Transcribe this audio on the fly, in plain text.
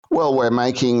Well, we're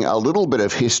making a little bit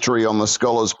of history on the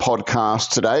Scholars podcast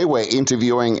today. We're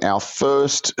interviewing our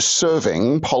first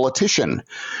serving politician.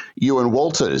 Ewan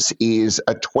Walters is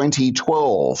a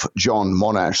 2012 John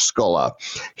Monash Scholar.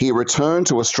 He returned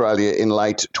to Australia in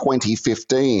late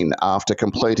 2015 after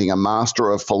completing a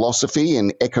Master of Philosophy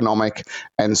in Economic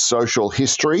and Social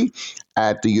History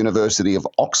at the University of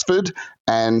Oxford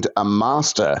and a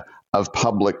Master of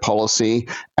Public Policy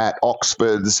at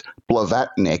Oxford's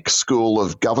Blavatnik School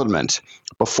of Government.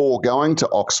 Before going to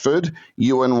Oxford,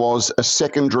 Ewan was a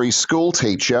secondary school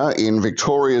teacher in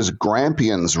Victoria's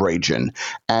Grampians region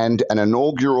and an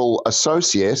inaugural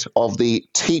associate of the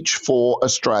Teach for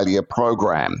Australia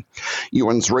program.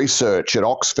 Ewan's research at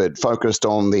Oxford focused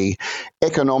on the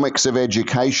economics of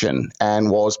education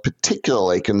and was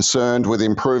particularly concerned with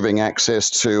improving access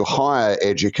to higher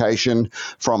education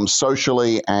from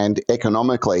socially and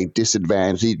economically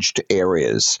disadvantaged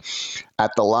areas.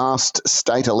 At the last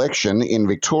state election in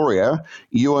Victoria,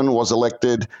 Ewan was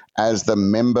elected as the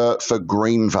member for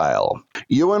Greenvale.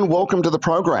 Ewan, welcome to the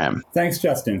program. Thanks,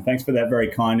 Justin. Thanks for that very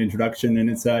kind introduction, and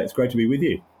it's great to be with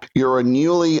you. You're a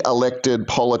newly elected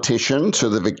politician to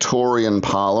the Victorian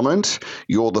Parliament.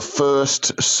 You're the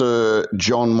first Sir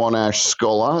John Monash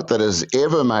Scholar that has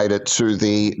ever made it to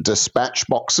the dispatch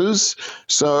boxes.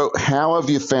 So how have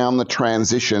you found the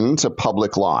transition to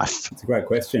public life? It's a great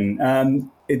question.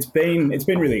 It's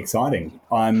been really exciting.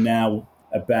 I'm now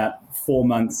about 4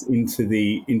 months into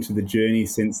the journey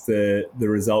since the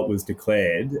result was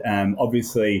declared.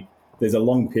 Obviously, there's a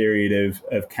long period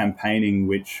of campaigning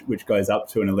which goes up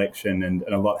to an election and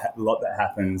a lot that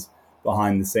happens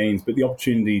behind the scenes. But the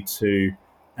opportunity to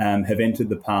have entered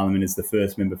the Parliament as the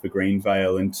first member for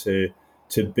Greenvale and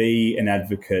to be an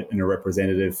advocate and a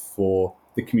representative for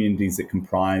the communities that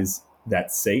comprise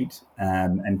that seat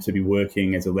and to be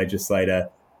working as a legislator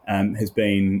has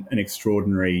been an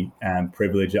extraordinary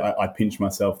privilege. I pinch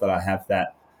myself that I have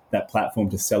that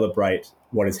platform to celebrate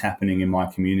what is happening in my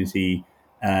community,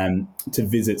 to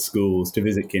visit schools, to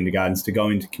visit kindergartens, to go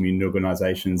into community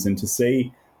organisations and to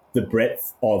see the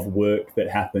breadth of work that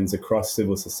happens across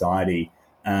civil society,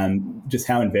 just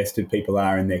how invested people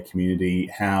are in their community,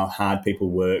 how hard people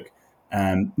work,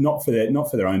 not for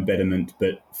their own betterment,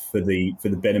 but for the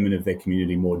betterment of their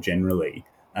community more generally.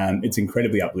 It's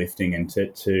incredibly uplifting, and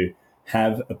to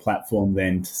have a platform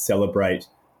then to celebrate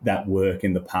that work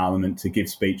in the Parliament, to give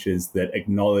speeches that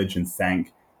acknowledge and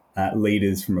thank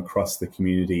leaders from across the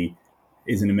community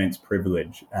is an immense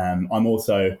privilege. I'm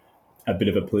also a bit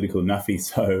of a political nuffy,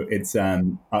 so it's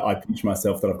I pinch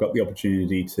myself that I've got the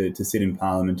opportunity to sit in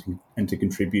Parliament and to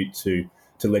contribute to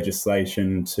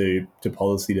legislation, to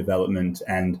policy development,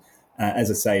 and as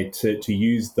I say, to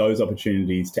use those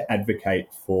opportunities to advocate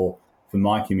for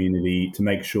my community, to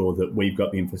make sure that we've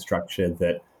got the infrastructure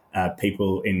that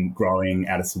people in growing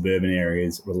out of suburban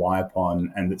areas rely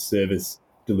upon, and that service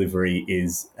delivery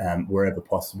is, wherever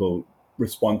possible,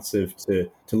 responsive to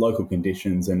local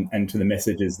conditions and to the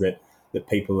messages that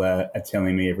people are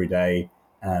telling me every day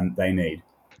they need.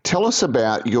 Tell us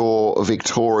about your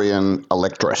Victorian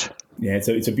electorate. Yeah,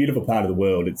 it's a beautiful part of the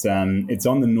world. It's on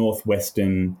the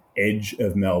northwestern edge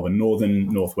of Melbourne,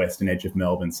 northwestern edge of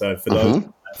Melbourne. So for those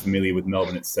who are familiar with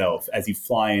Melbourne itself, as you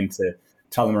fly into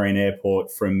Tullamarine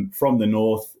Airport from the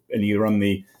north, and you're on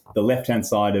the left-hand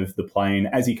side of the plane,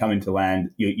 as you come into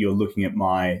land, you're looking at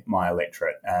my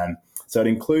electorate. So it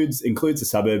includes the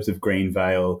suburbs of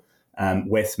Greenvale,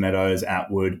 West Meadows,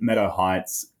 Atwood, Meadow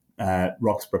Heights,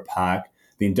 Roxburgh Park,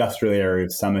 the industrial area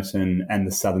of Somerton, and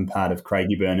the southern part of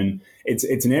Craigieburn. And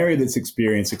it's an area that's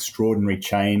experienced extraordinary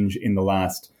change in the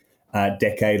last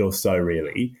decade or so,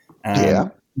 really.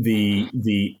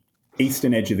 The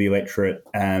eastern edge of the electorate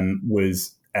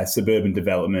was a suburban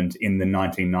development in the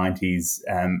 1990s,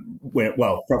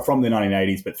 from the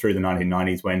 1980s, but through the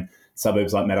 1990s, when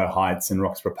suburbs like Meadow Heights and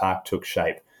Roxburgh Park took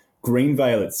shape.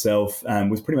 Greenvale itself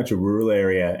was pretty much a rural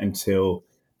area until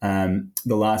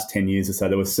the last 10 years or so.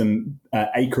 There was some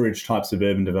acreage type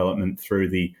suburban development through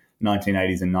the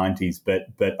 1980s and 90s,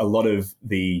 but a lot of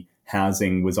the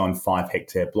housing was on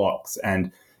 5-hectare blocks.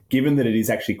 And given that it is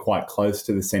actually quite close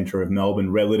to the centre of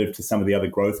Melbourne relative to some of the other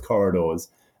growth corridors,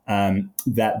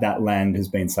 that land has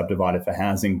been subdivided for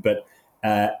housing. But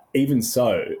even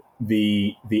so,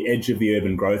 the edge of the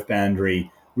urban growth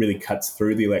boundary really cuts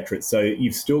through the electorate. So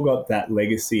you've still got that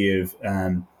legacy of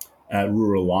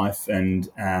rural life, and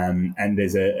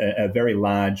there's a very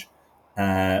large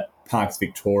Parks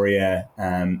Victoria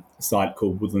site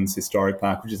called Woodlands Historic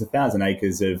Park, which is 1,000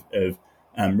 acres of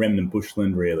remnant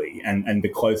bushland, really, and the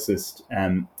closest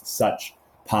such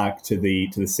park to the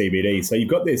CBD. So you've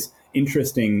got this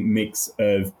interesting mix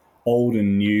of old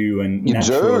and new and You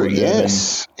natural do, and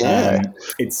yes. urban. Yeah.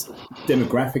 It's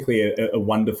demographically a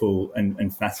wonderful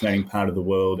and fascinating part of the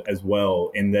world as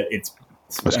well, in that it's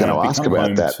I was going to ask become about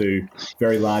home that. to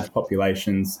very large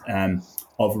populations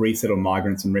of resettled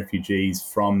migrants and refugees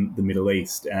from the Middle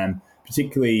East,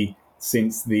 particularly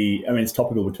since it's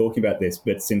topical we're talking about this,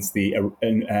 but since the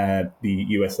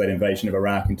US-led invasion of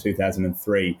Iraq in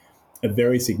 2003, a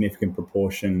very significant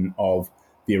proportion of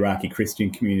the Iraqi Christian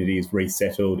community is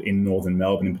resettled in northern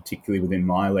Melbourne, and particularly within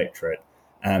my electorate.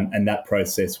 And that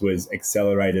process was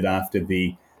accelerated after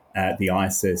the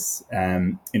ISIS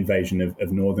invasion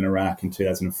of northern Iraq in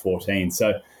 2014.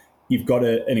 So you've got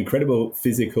an incredible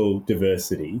physical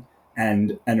diversity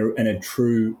and a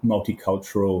true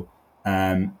multicultural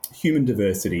human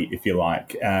diversity, if you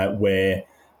like, where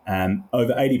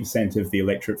over 80% of the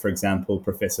electorate, for example,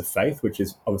 profess a faith, which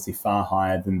is obviously far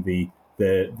higher than the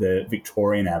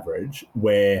Victorian average,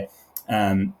 where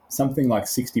something like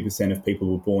 60% of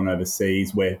people were born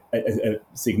overseas, where a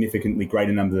significantly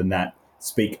greater number than that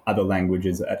speak other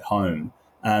languages at home.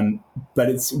 But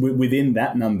it's within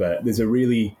that number, there's a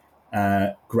really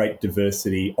great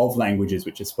diversity of languages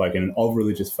which are spoken and of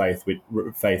religious faiths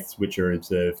which are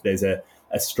observed. There's a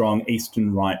strong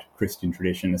Eastern Rite Christian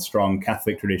tradition, a strong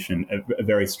Catholic tradition, a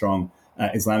very strong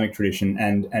Islamic tradition,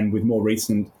 and with more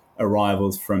recent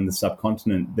arrivals from the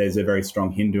subcontinent, there's a very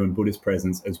strong Hindu and Buddhist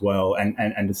presence as well,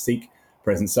 and a Sikh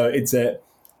presence. So it's when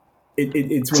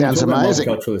Sounds you talk amazing.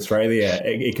 about multicultural Australia,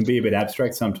 it can be a bit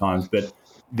abstract sometimes, but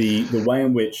the way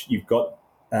in which you've got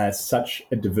such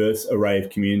a diverse array of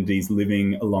communities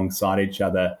living alongside each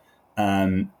other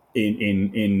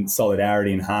in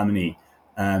solidarity and harmony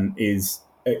is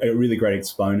a really great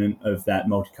exponent of that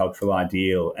multicultural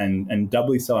ideal, and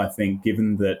doubly so, I think,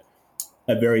 given that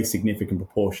a very significant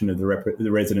proportion of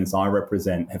the residents I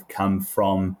represent have come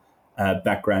from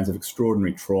backgrounds of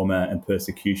extraordinary trauma and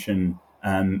persecution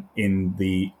in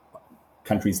the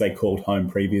countries they called home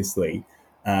previously,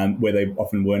 where they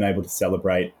often weren't able to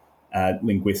celebrate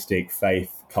linguistic,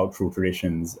 faith, cultural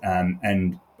traditions.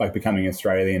 And by becoming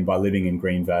Australian, by living in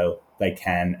Greenvale, they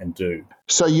can and do.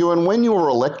 So, Ewan, when you were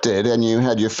elected and you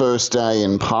had your first day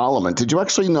in Parliament, did you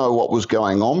actually know what was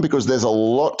going on? Because there's a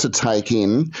lot to take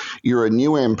in. You're a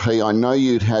new MP. I know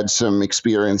you'd had some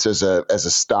experience as a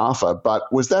staffer,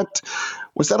 but was that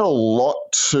a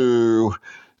lot to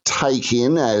take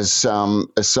in as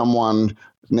someone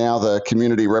now the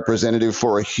community representative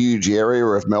for a huge area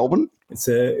of Melbourne? It's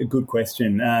a good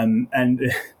question, and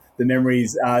the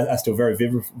memories are still very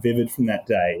vivid from that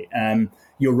day.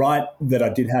 You're right that I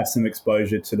did have some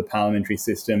exposure to the parliamentary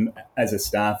system as a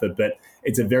staffer, but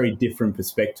it's a very different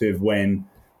perspective when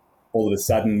all of a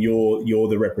sudden you're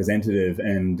the representative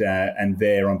and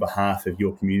there on behalf of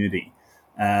your community.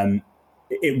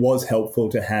 It was helpful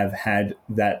to have had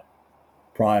that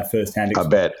prior first-hand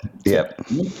experience. I bet,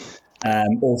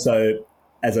 yep. Also,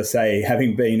 as I say,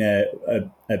 having been a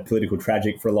political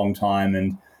tragic for a long time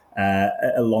and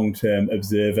a long-term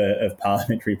observer of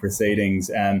parliamentary proceedings,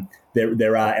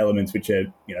 there are elements which are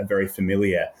very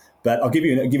familiar. But I'll give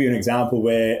you an example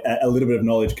where a little bit of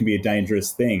knowledge can be a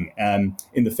dangerous thing.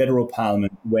 In the federal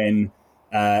parliament, when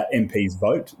MPs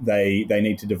vote, they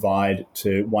need to divide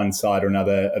to one side or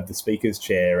another of the speaker's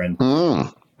chair and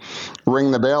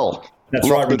ring the bell. That's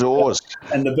Lock right. the doors.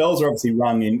 And the bells are obviously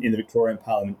rung in the Victorian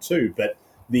Parliament too, but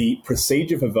the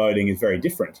procedure for voting is very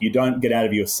different. You don't get out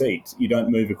of your seat. You don't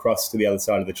move across to the other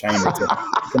side of the chamber. It's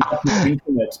an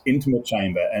intimate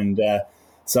chamber. And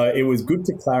so it was good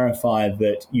to clarify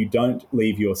that you don't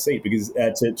leave your seat, because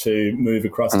to move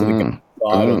across to the government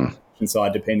side or the opposition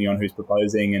side, depending on who's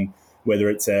proposing and whether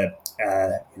it's a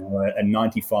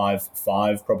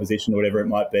 95-5 proposition or whatever it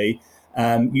might be,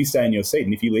 you stay in your seat.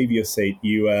 And if you leave your seat,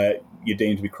 you're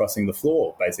deemed to be crossing the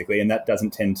floor, basically. And that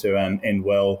doesn't tend to end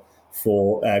well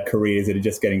for careers that are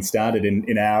just getting started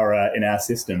in our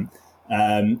system.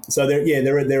 So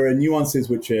there are nuances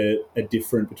which are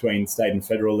different between state and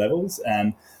federal levels.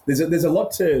 There's a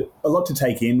lot to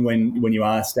take in when you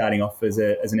are starting off as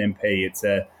an MP.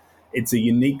 It's a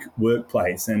unique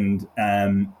workplace, and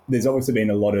there's obviously been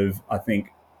a lot of, I think,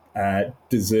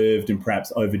 deserved and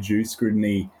perhaps overdue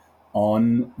scrutiny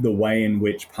on the way in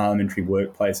which parliamentary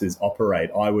workplaces operate.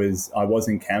 I was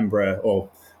in Canberra, or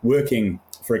working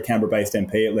for a Canberra-based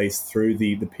MP at least, through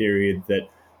the period that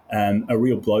a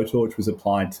real blowtorch was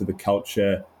applied to the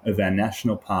culture of our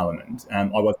national parliament. I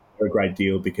wasn't there a great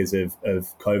deal because of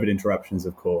COVID interruptions,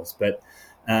 of course. But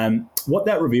what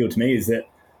that revealed to me is that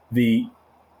the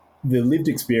lived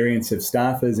experience of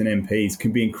staffers and MPs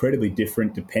can be incredibly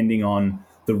different depending on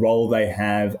the role they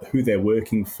have, who they're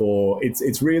working for.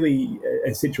 It's really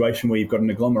a situation where you've got an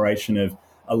agglomeration of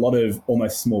a lot of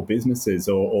almost small businesses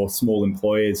or small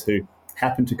employers who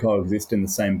happen to coexist in the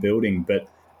same building but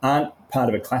aren't part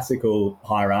of a classical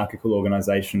hierarchical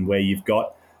organisation where you've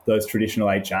got those traditional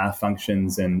HR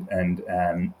functions and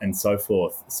so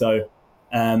forth. So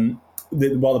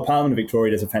while the Parliament of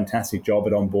Victoria does a fantastic job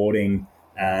at onboarding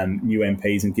new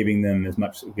MPs and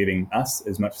giving us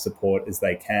as much support as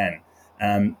they can,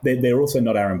 they're also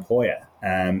not our employer.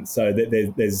 So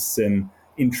there's some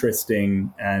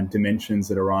interesting dimensions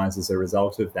that arise as a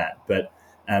result of that. But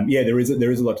there is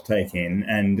a lot to take in,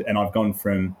 and I've gone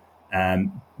from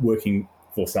working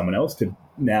for someone else to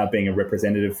now being a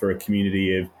representative for a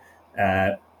community of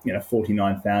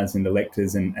 49,000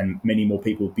 electors and many more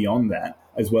people beyond that,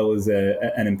 as well as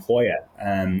an employer,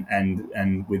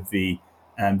 and with the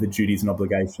duties and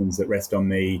obligations that rest on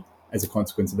me as a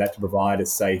consequence of that to provide a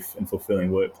safe and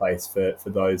fulfilling workplace for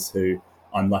those who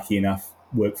I'm lucky enough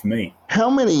work for me. How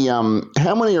many are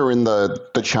in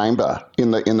the chamber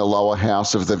in the lower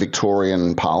house of the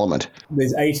Victorian Parliament?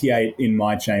 There's 88 in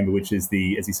my chamber, which is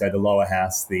as you say, the lower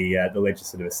house, the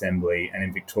Legislative Assembly, and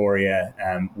in Victoria,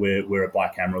 we're a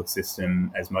bicameral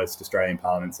system, as most Australian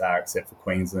parliaments are, except for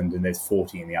Queensland, and there's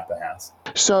 40 in the upper house.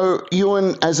 So,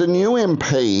 Ewan, as a new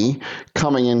MP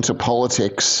coming into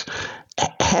politics,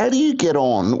 how do you get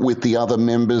on with the other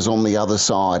members on the other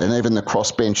side and even the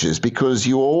crossbenchers? Because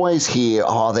you always hear,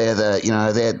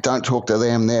 don't talk to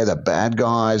them, they're the bad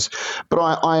guys. But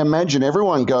I imagine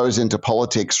everyone goes into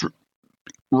politics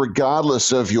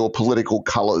regardless of your political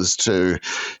colours to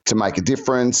make a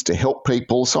difference, to help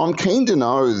people. So I'm keen to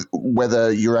know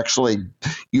whether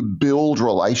you build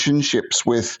relationships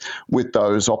with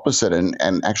those opposite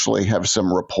and actually have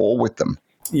some rapport with them.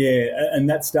 Yeah, and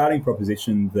that starting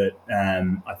proposition that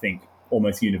I think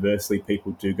almost universally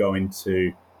people do go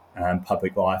into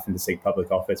public life and to seek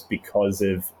public office because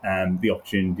of the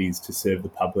opportunities to serve the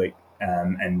public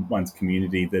and one's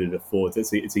community that it affords.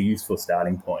 It's a useful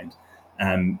starting point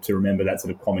to remember that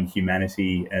sort of common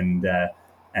humanity and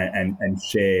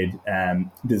shared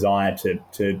desire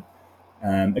to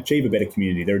achieve a better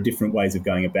community. There are different ways of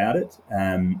going about it,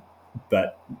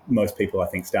 but most people, I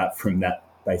think, start from that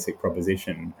basic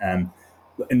proposition.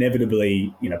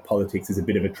 Inevitably, politics is a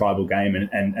bit of a tribal game,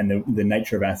 and the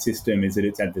nature of our system is that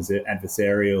it's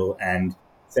adversarial and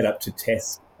set up to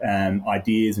test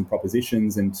ideas and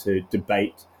propositions and to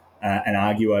debate and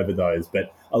argue over those.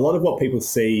 But a lot of what people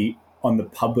see on the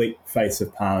public face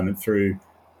of Parliament through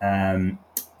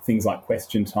things like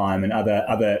Question Time and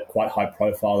other quite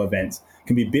high-profile events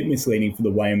can be a bit misleading for the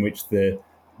way in which the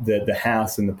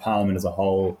House and the Parliament as a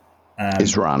whole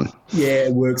is run. Yeah,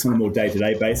 it works on a more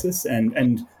day-to-day basis.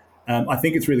 And I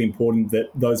think it's really important that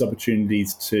those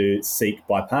opportunities to seek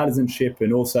bipartisanship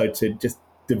and also to just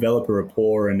develop a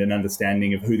rapport and an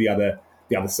understanding of who the other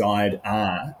side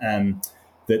are,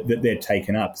 that they're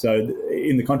taken up. So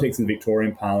in the context of the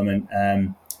Victorian Parliament,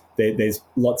 there's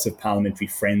lots of parliamentary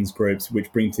friends groups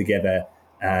which bring together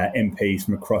MPs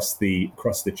from across the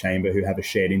chamber who have a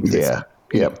shared interest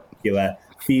in a particular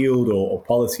field or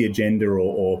policy agenda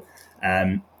or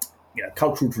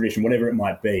cultural tradition, whatever it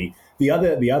might be. The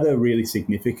other really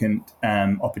significant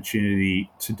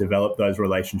opportunity to develop those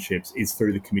relationships is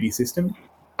through the committee system,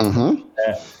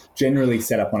 generally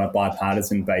set up on a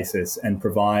bipartisan basis and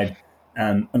provide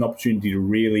an opportunity to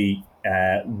really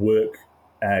work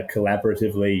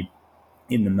collaboratively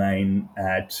in the main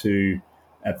to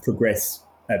progress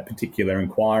a particular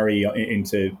inquiry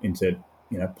into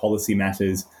policy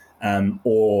matters,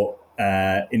 or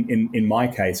in my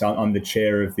case, I'm the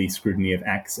chair of the Scrutiny of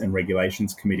Acts and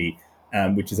Regulations Committee,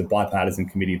 which is a bipartisan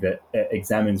committee that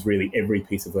examines really every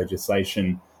piece of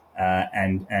legislation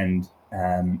and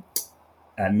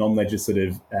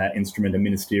non-legislative instrument and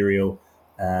ministerial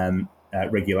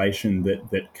regulation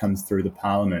that comes through the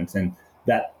Parliament, and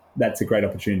that's a great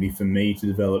opportunity for me to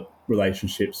develop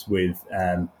relationships with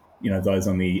those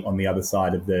on the other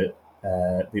side of the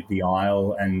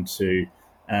aisle and to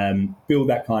build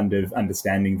that kind of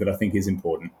understanding that I think is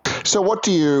important. So what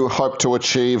do you hope to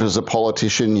achieve as a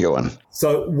politician, Ewan?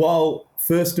 So while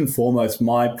first and foremost,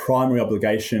 my primary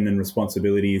obligation and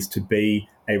responsibility is to be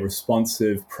a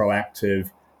responsive, proactive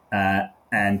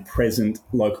and present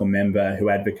local member who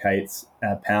advocates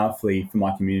powerfully for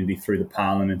my community through the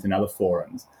Parliament and other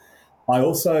forums, I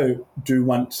also do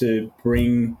want to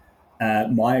bring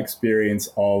my experience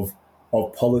of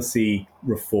policy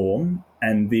reform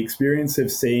and the experience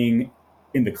of seeing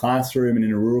in the classroom and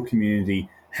in a rural community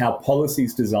how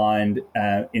policies designed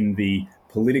in the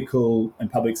political and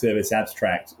public service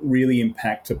abstract really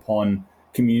impact upon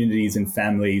communities and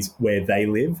families where they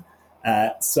live.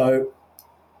 So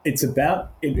it's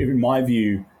about, in my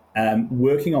view,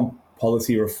 working on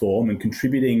policy reform and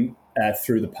contributing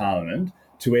through the Parliament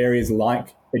to areas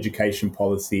like education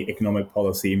policy, economic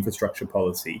policy, infrastructure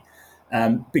policy,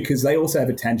 because they also have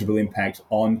a tangible impact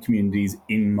on communities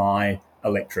in my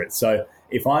electorate. So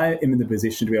if I am in the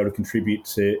position to be able to contribute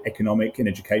to economic and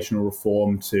educational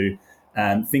reform, to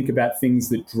think about things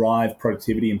that drive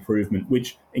productivity improvement,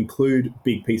 which include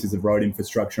big pieces of road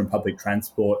infrastructure and public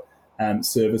transport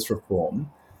service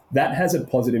reform, that has a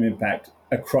positive impact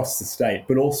across the state,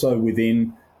 but also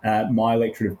within my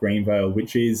electorate of Greenvale,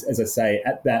 which is, as I say,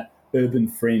 at that urban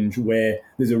fringe where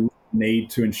there's a need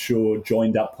to ensure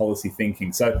joined up policy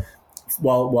thinking. So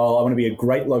while I want to be a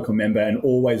great local member and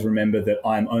always remember that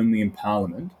I'm only in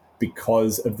Parliament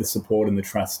because of the support and the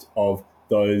trust of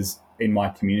those in my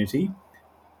community,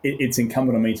 it's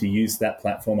incumbent on me to use that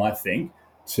platform, I think,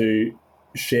 to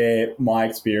share my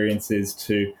experiences,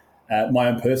 to my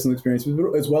own personal experiences,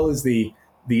 as well as the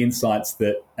insights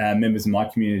that members of my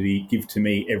community give to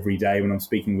me every day when I'm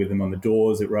speaking with them on the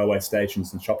doors at railway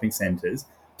stations and shopping centres,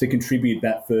 to contribute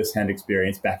that first-hand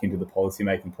experience back into the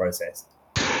policymaking process.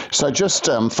 So just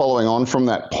following on from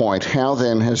that point, how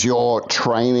then has your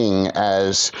training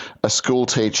as a school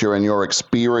teacher and your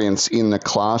experience in the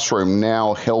classroom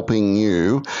now helping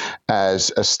you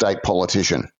as a state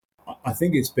politician? I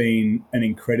think it's been an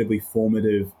incredibly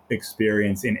formative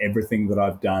experience in everything that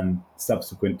I've done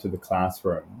subsequent to the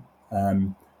classroom.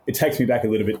 It takes me back a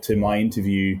little bit to my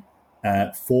interview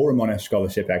for a Monash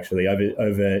Scholarship, actually,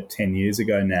 over 10 years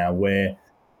ago now, where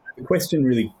the question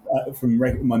really, from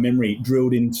my memory,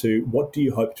 drilled into what do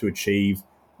you hope to achieve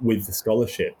with the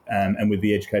scholarship and with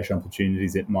the educational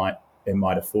opportunities it might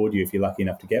afford you if you're lucky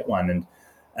enough to get one.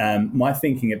 And my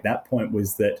thinking at that point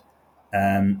was that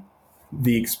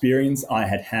the experience I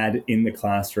had in the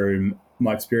classroom,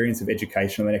 my experience of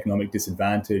educational and economic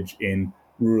disadvantage in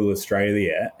rural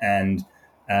Australia, and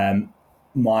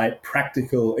my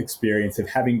practical experience of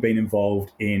having been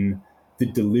involved in the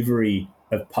delivery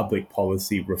of public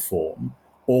policy reform,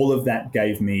 all of that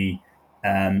gave me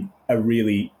a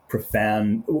really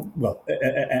profound,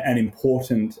 an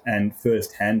important and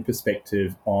first-hand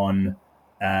perspective on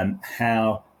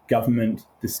how government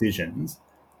decisions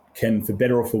can, for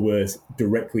better or for worse,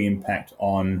 directly impact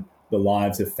on the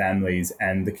lives of families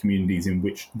and the communities in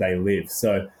which they live.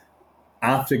 So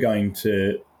after going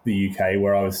to the UK,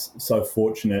 where I was so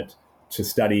fortunate to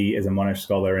study as a Monash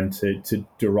scholar and to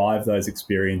derive those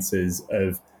experiences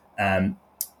of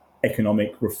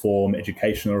economic reform,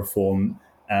 educational reform,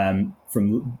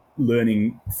 from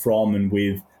learning from and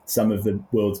with some of the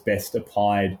world's best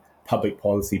applied public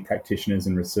policy practitioners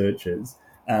and researchers,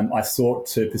 I sought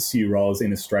to pursue roles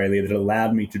in Australia that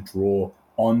allowed me to draw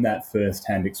on that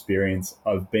first-hand experience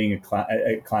of being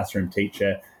a classroom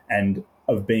teacher and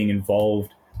of being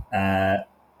involved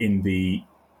in the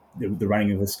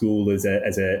running of a school as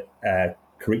a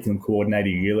curriculum coordinator,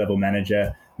 year level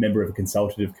manager, member of a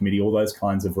consultative committee, all those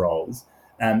kinds of roles,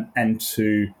 and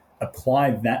to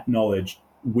apply that knowledge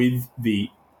with the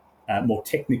more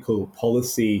technical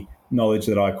policy knowledge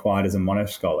that I acquired as a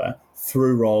Monash scholar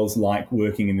through roles like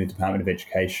working in the Department of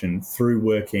Education, through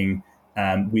working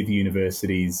with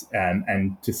universities,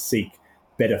 and to seek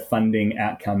better funding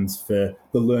outcomes for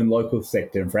the Learn Local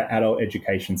sector and for our adult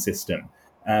education system.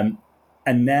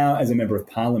 And now, as a Member of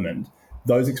Parliament,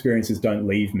 those experiences don't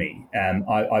leave me.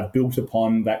 I've built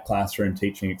upon that classroom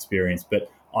teaching experience,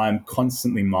 but I'm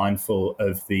constantly mindful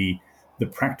of the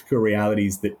practical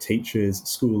realities that teachers,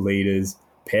 school leaders,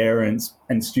 parents,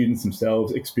 and students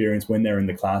themselves experience when they're in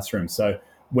the classroom. So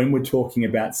when we're talking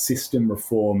about system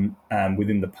reform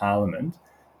within the Parliament,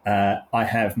 I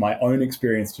have my own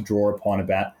experience to draw upon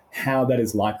about how that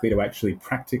is likely to actually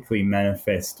practically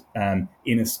manifest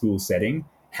in a school setting,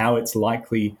 how it's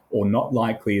likely or not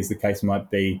likely, as the case might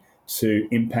be, to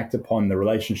impact upon the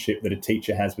relationship that a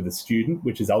teacher has with a student,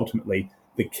 which is ultimately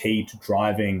the key to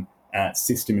driving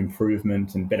system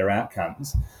improvement and better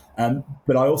outcomes.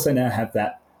 But I also now have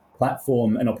that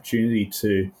platform and opportunity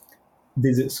to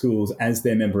visit schools as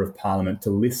their Member of Parliament, to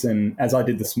listen, as I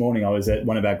did this morning. I was at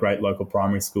one of our great local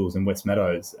primary schools in West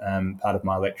Meadows, part of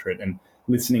my electorate, and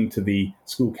listening to the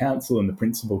school council and the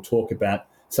principal talk about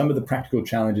some of the practical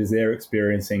challenges they're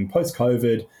experiencing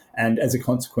post-COVID and as a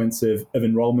consequence of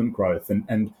enrolment growth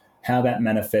and how that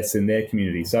manifests in their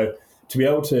community. So to be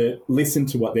able to listen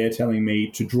to what they're telling me,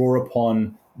 to draw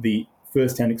upon the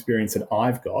first-hand experience that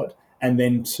I've got, and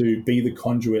then to be the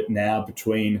conduit now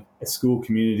between a school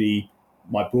community,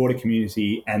 my broader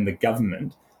community, and the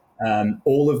government,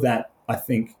 all of that, I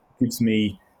think, gives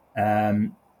me perhaps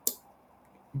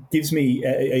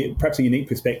a unique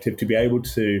perspective to be able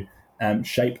to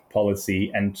shape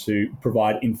policy and to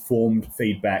provide informed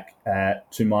feedback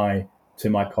to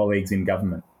my colleagues in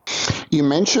government. You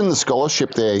mentioned the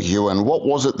scholarship there, Ewan. What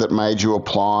was it that made you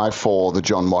apply for the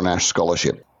John Monash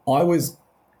Scholarship? I was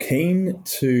keen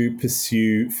to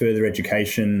pursue further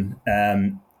education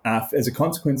as a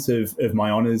consequence of my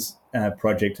honours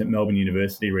project at Melbourne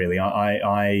University, really.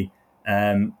 I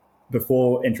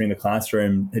before entering the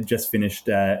classroom, had just finished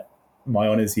my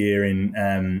honours year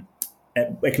in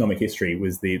economic history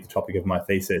was the topic of my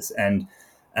thesis, and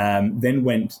then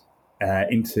went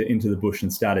into the bush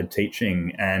and started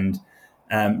teaching, and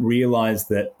realised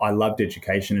that I loved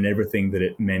education and everything that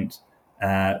it meant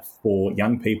for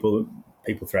young people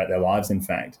throughout their lives, in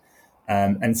fact.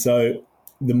 And so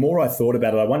the more I thought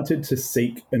about it, I wanted to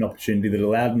seek an opportunity that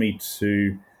allowed me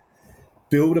to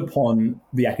build upon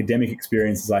the academic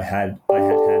experiences I had had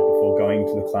before going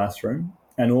to the classroom,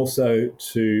 and also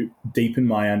to deepen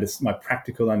my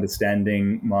practical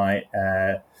understanding, my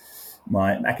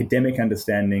academic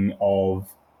understanding of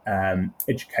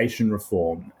education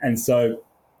reform. And so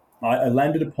I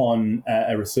landed upon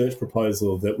a research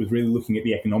proposal that was really looking at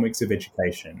the economics of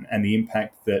education and the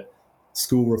impact that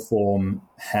school reform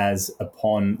has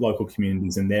upon local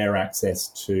communities and their access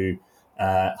to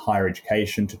higher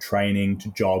education, to training, to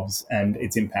jobs, and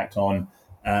its impact on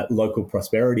local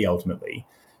prosperity ultimately.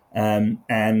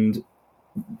 And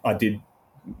I did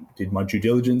my due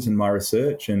diligence and my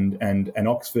research, and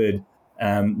Oxford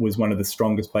was one of the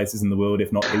strongest places in the world,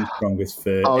 if not the strongest.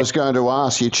 I was going to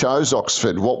ask, you chose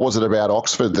Oxford. What was it about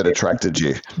Oxford that attracted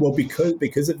you? Well,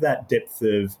 because of that depth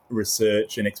of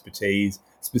research and expertise,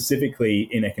 specifically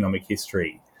in economic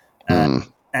history,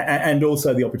 and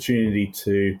also the opportunity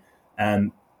to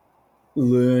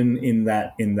learn in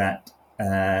that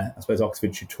I suppose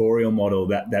Oxford tutorial model,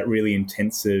 that really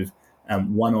intensive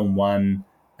one-on-one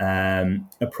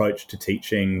approach to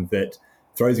teaching that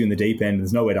throws you in the deep end.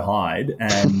 There's nowhere to hide,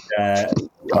 and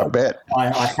I bet I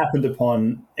happened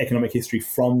upon economic history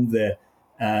from the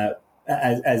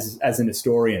as an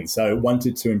historian, so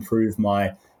wanted to improve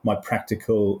my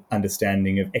practical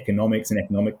understanding of economics and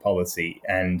economic policy,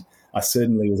 and I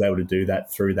certainly was able to do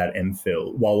that through that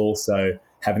MPhil, while also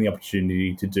having the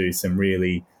opportunity to do some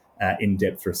really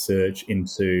in-depth research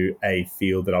into a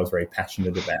field that I was very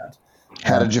passionate about.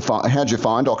 How'd you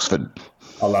find Oxford?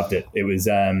 I loved it. It was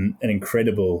an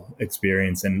incredible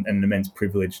experience and an immense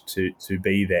privilege to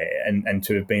be there and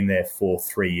to have been there for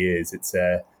 3 years. It's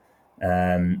a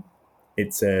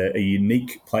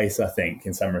unique place, I think,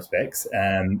 in some respects.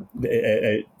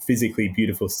 A physically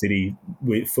beautiful city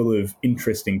full of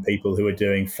interesting people who are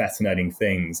doing fascinating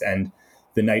things. And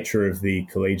the nature of the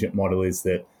collegiate model is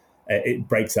that it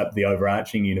breaks up the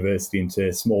overarching university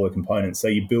into smaller components. So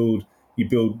you build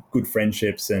good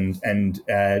friendships and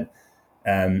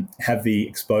have the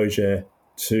exposure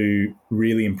to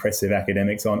really impressive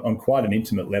academics on quite an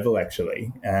intimate level,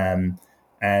 actually.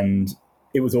 And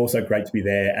it was also great to be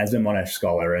there as a Monash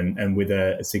scholar and with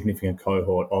a significant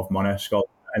cohort of Monash scholars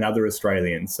and other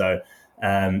Australians. So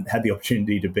had the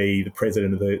opportunity to be the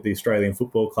president of the Australian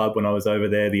Football Club when I was over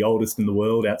there, the oldest in the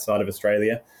world outside of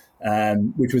Australia,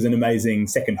 which was an amazing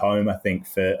second home, I think,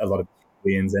 for a lot of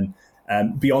Australians.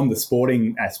 And beyond the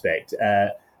sporting aspect,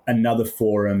 another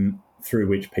forum through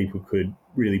which people could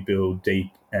really build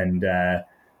deep and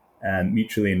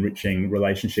mutually enriching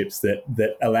relationships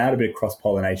that allowed a bit of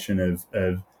cross-pollination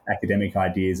of academic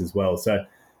ideas as well. So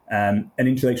an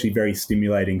intellectually very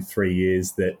stimulating 3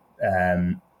 years that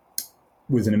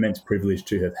was an immense privilege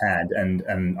to have had, and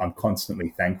I'm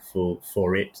constantly thankful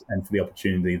for it and for the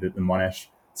opportunity that the Monash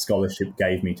Scholarship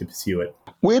gave me to pursue it.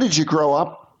 Where did you grow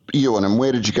up, Ewan, and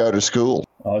where did you go to school?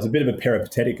 I was a bit of a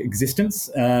peripatetic existence.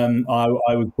 I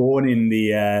was born in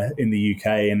the UK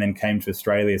and then came to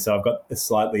Australia, so I've got a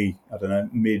slightly,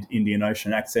 mid-Indian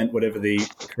Ocean accent, whatever the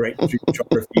correct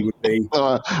geography would be.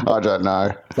 I don't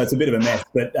know. So it's a bit of a mess,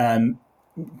 but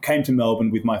came to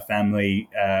Melbourne with my family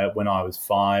when I was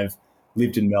 5,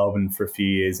 lived in Melbourne for a few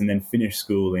years and then finished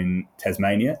school in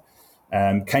Tasmania.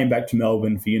 Came back to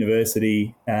Melbourne for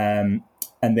university and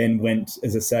then went,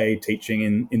 as I say,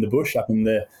 teaching in the bush up in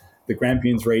the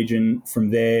Grampians region,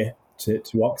 from there to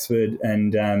Oxford.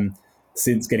 And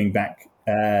since getting back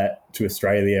to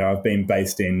Australia, I've been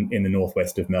based in the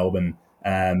northwest of Melbourne,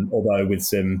 although with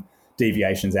some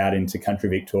deviations out into country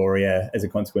Victoria as a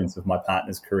consequence of my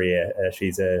partner's career.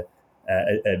 She's a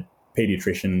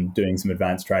paediatrician doing some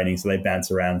advanced training, so they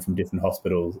bounce around from different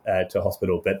hospitals to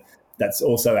hospital. But that's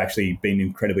also actually been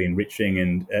incredibly enriching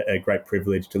and a great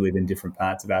privilege to live in different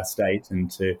parts of our state and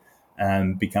to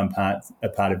become a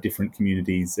part of different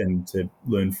communities and to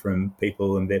learn from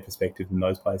people and their perspectives in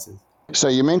those places. So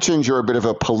you mentioned you're a bit of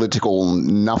a political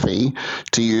nuffy,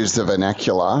 to use the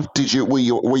vernacular.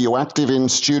 Were you active in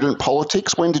student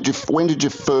politics? When did you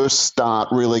first start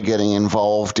really getting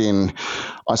involved in,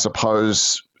 I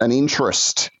suppose, an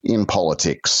interest in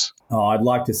politics? Oh, I'd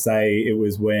like to say it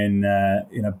was when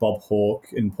Bob Hawke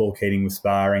and Paul Keating were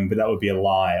sparring, but that would be a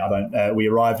lie. I don't. We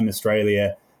arrived in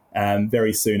Australia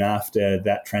very soon after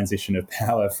that transition of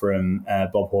power from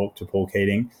Bob Hawke to Paul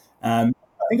Keating. I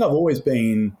think I've always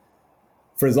been,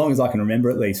 for as long as I can remember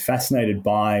at least, fascinated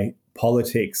by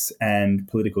politics and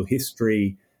political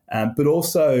history, but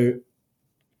also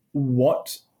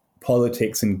what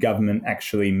politics and government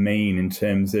actually mean in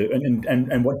terms of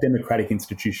and what democratic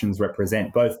institutions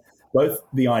represent, both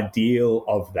the ideal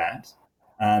of that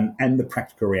and the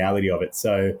practical reality of it.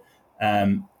 So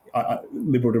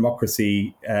liberal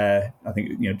democracy, I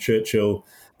think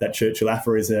that Churchill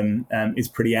aphorism is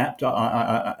pretty apt.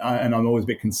 And I'm always a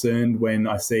bit concerned when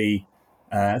I see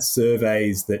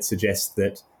surveys that suggest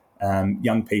that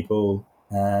young people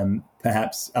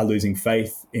perhaps are losing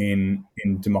faith in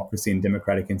democracy and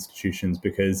democratic institutions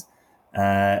because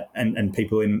and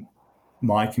people in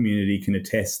my community can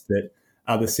attest that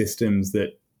other systems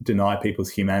that deny people's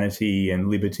humanity and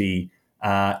liberty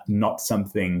are not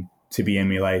something to be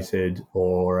emulated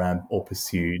or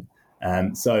pursued.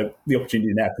 So the opportunity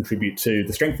to now contribute to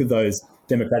the strength of those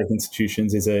democratic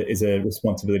institutions is a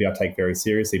responsibility I take very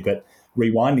seriously. But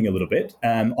rewinding a little bit,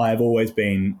 I have always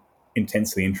been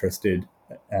intensely interested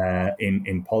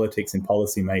in politics and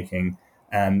policy making,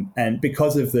 and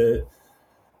because of the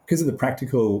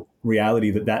practical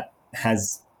reality that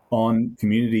has on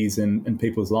communities and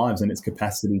people's lives and its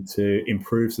capacity to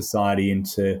improve society and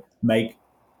to make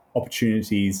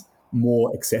opportunities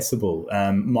more accessible.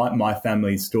 My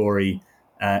family's story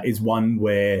is one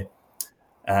where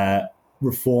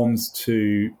reforms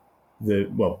to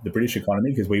the British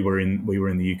economy, because we were in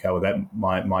the UK. Well, that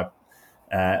my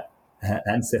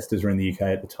ancestors were in the UK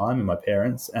at the time, and my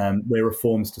parents, where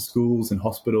reforms to schools and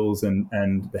hospitals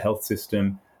and the health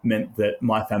system meant that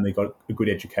my family got a good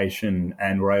education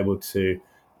and were able to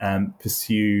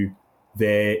pursue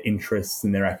their interests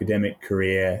and their academic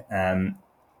career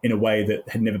in a way that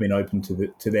had never been open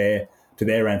to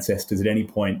their ancestors at any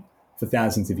point for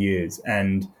thousands of years.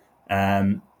 And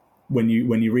when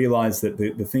you realise that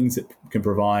the things that can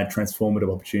provide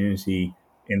transformative opportunity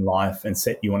in life and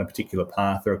set you on a particular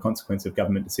path are a consequence of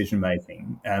government decision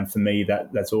making, for me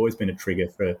that's always been a trigger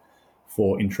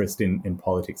for interest in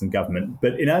politics and government.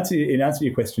 But in answer to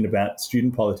your question about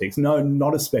student politics, no,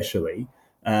 not especially.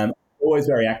 Always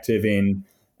very active in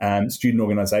student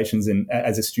organisations and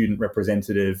as a student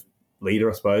representative leader,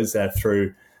 I suppose,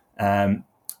 through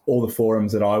all the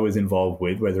forums that I was involved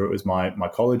with, whether it was my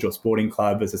college or sporting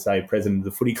club, as I say, president of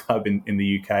the footy club in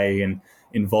the UK, and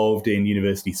involved in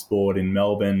university sport in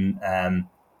Melbourne,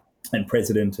 and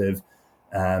president of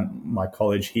my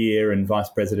college here and vice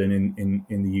president in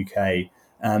the UK.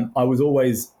 I was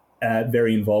always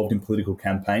very involved in political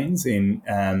campaigns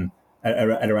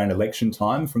at around election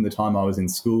time, from the time I was in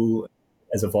school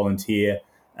as a volunteer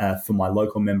for my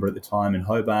local member at the time in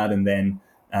Hobart, and then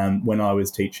when I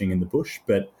was teaching in the bush.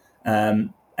 But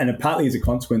and partly as a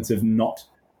consequence of not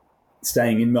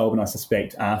staying in Melbourne, I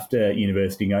suspect, after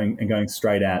university, going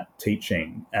straight out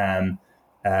teaching,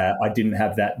 I didn't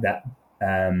have that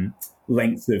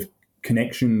length of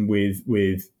connection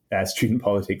with student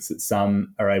politics that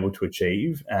some are able to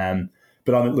achieve.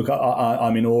 But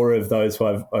I'm in awe of those who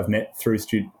I've met through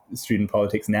student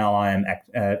politics. Now I am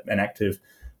an active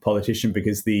politician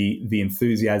because the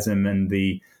enthusiasm and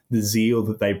the zeal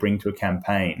that they bring to a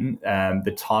campaign,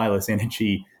 the tireless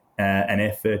energy and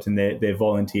effort, and their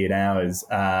volunteered hours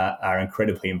are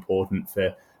incredibly important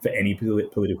for any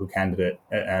political candidate,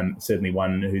 certainly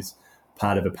one who's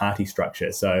part of a party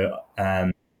structure. So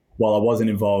while I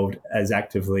wasn't involved as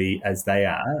actively as they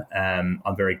are,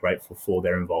 I'm very grateful for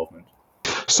their involvement.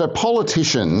 So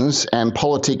politicians and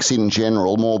politics in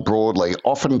general, more broadly,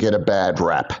 often get a bad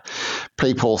rap.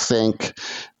 People think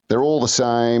they're all the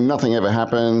same, nothing ever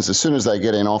happens. As soon as they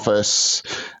get in office,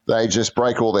 they just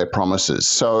break all their promises.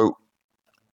 So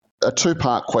a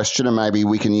two-part question, and maybe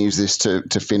we can use this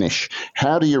to finish.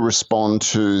 How do you respond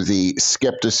to the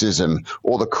skepticism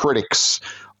or the critics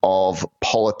of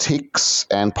politics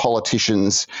and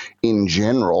politicians in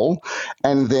general?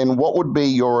 And then what would be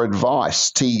your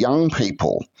advice to young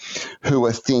people who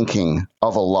are thinking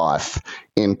of a life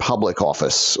in public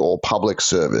office or public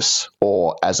service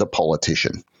or as a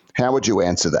politician? How would you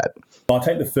answer that? I'll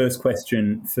take the first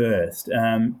question first.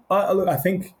 I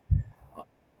think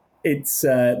it's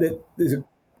there's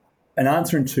an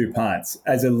answer in two parts.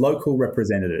 As a local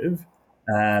representative,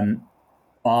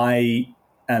 I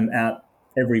am out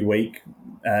every week,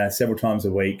 several times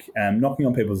a week, knocking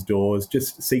on people's doors,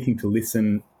 just seeking to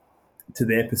listen to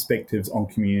their perspectives on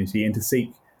community and to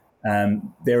seek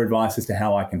their advice as to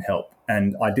how I can help.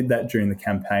 And I did that during the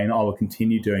campaign. I will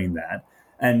continue doing that.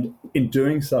 And in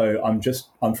doing so, I'm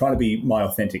trying to be my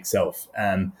authentic self,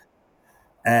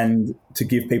 and to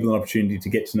give people an opportunity to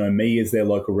get to know me as their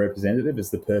local representative,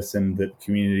 as the person that the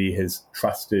community has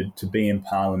trusted to be in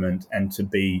Parliament and to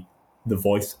be the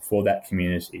voice for that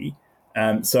community.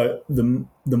 So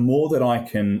the more that I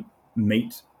can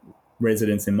meet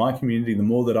residents in my community, the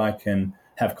more that I can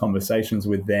have conversations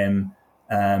with them.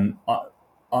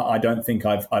 I don't think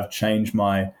I've changed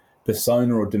my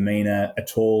persona or demeanour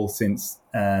at all since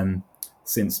the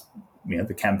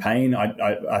campaign.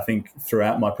 I think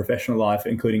throughout my professional life,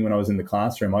 including when I was in the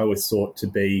classroom, I always sought to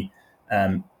be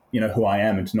who I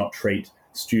am and to not treat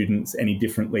students any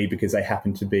differently because they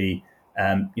happen to be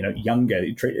younger.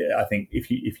 I think if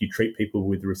you treat people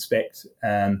with respect,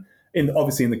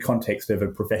 obviously in the context of a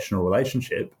professional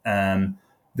relationship,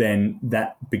 then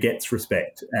that begets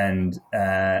respect and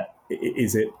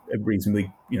is a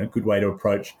reasonably good way to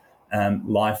approach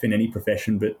life in any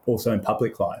profession, but also in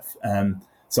public life.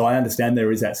 So I understand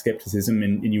there is that skepticism,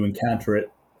 and you encounter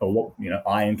it, or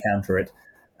I encounter it,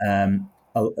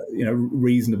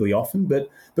 reasonably often, but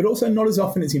also not as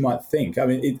often as you might think. I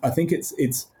mean, I think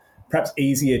it's perhaps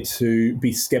easier to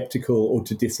be skeptical or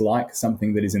to dislike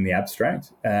something that is in the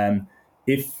abstract.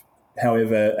 If,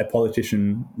 however, a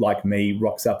politician like me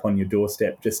rocks up on your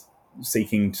doorstep just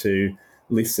seeking to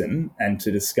listen and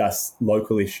to discuss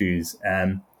local issues,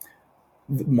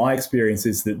 my experience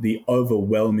is that the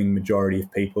overwhelming majority of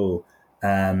people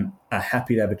are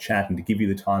happy to have a chat and to give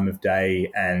you the time of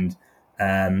day, and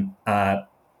are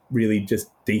really just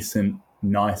decent,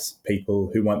 nice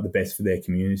people who want the best for their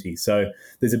community. So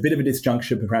there's a bit of a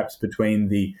disjunction perhaps between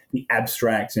the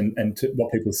abstract and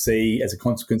what people see as a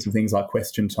consequence of things like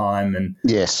Question Time and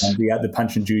the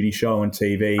Punch and Judy show on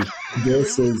TV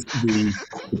versus the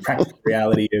practical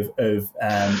reality of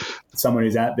someone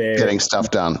who's out there getting stuff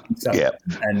done.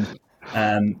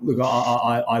 And look,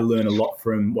 I learn a lot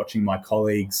from watching my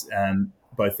colleagues,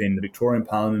 both in the Victorian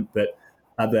Parliament, but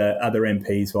other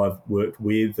MPs who I've worked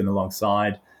with and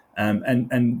alongside.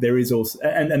 And there is also,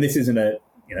 and this isn't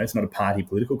it's not a party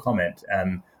political comment.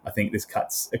 I think this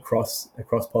cuts across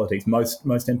politics. Most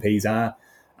MPs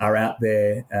are out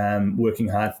there working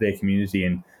hard for their community,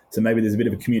 and so maybe there's a bit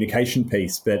of a communication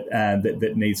piece, but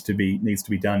that needs to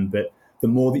be done. But the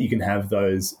more that you can have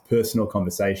those personal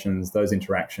conversations, those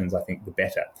interactions, I think the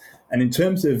better. And in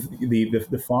terms of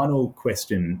the final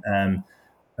question,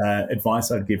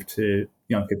 advice I'd give to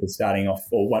young people starting off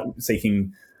or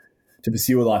seeking to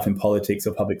pursue a life in politics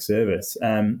or public service,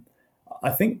 I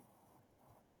think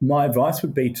my advice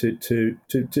would be to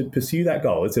pursue that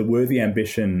goal. It's a worthy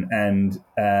ambition, and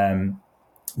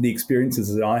the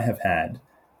experiences that I have had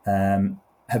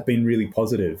have been really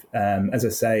positive. As I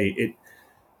say, it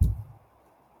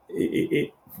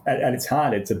at its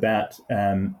heart, it's about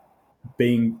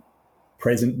being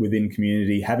present within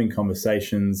community, having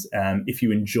conversations. If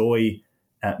you enjoy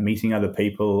meeting other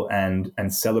people and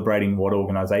celebrating what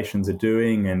organisations are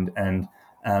doing and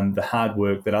the hard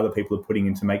work that other people are putting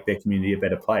in to make their community a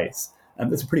better place,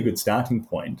 that's a pretty good starting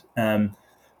point.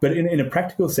 But in a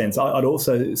practical sense, I'd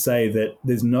also say that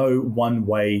there's no one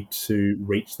way to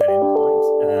reach that end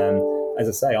point. As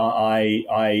I say,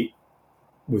 I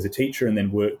was a teacher and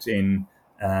then worked in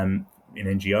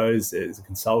NGOs as a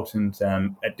consultant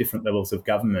at different levels of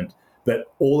government.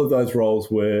 But all of those roles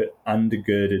were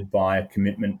undergirded by a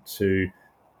commitment to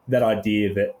that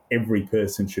idea that every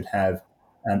person should have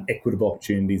equitable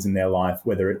opportunities in their life,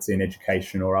 whether it's in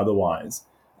education or otherwise.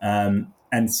 And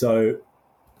so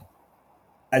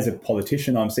as a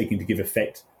politician, I'm seeking to give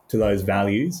effect to those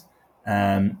values.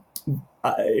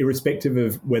 Irrespective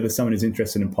of whether someone who's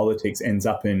interested in politics ends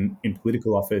up in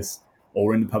political office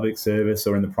or in the public service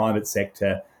or in the private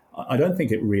sector, I don't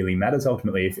think it really matters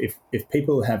ultimately. If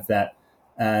people have that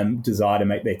desire to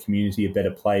make their community a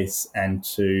better place and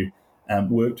to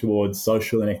work towards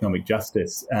social and economic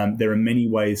justice, there are many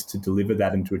ways to deliver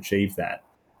that and to achieve that.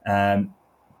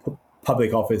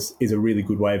 Public office is a really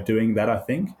good way of doing that, I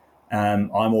think.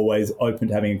 I'm always open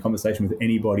to having a conversation with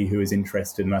anybody who is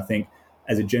interested, and I think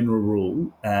as a general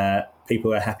rule,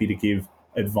 people are happy to give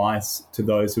advice to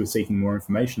those who are seeking more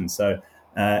information. So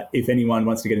if anyone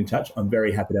wants to get in touch, I'm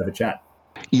very happy to have a chat.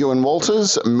 Iwan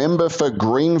Walters, member for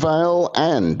Greenvale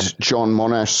and John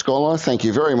Monash Scholar, thank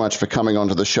you very much for coming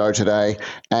onto the show today,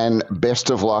 and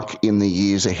best of luck in the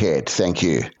years ahead. Thank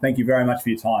you. Thank you very much for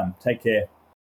your time. Take care.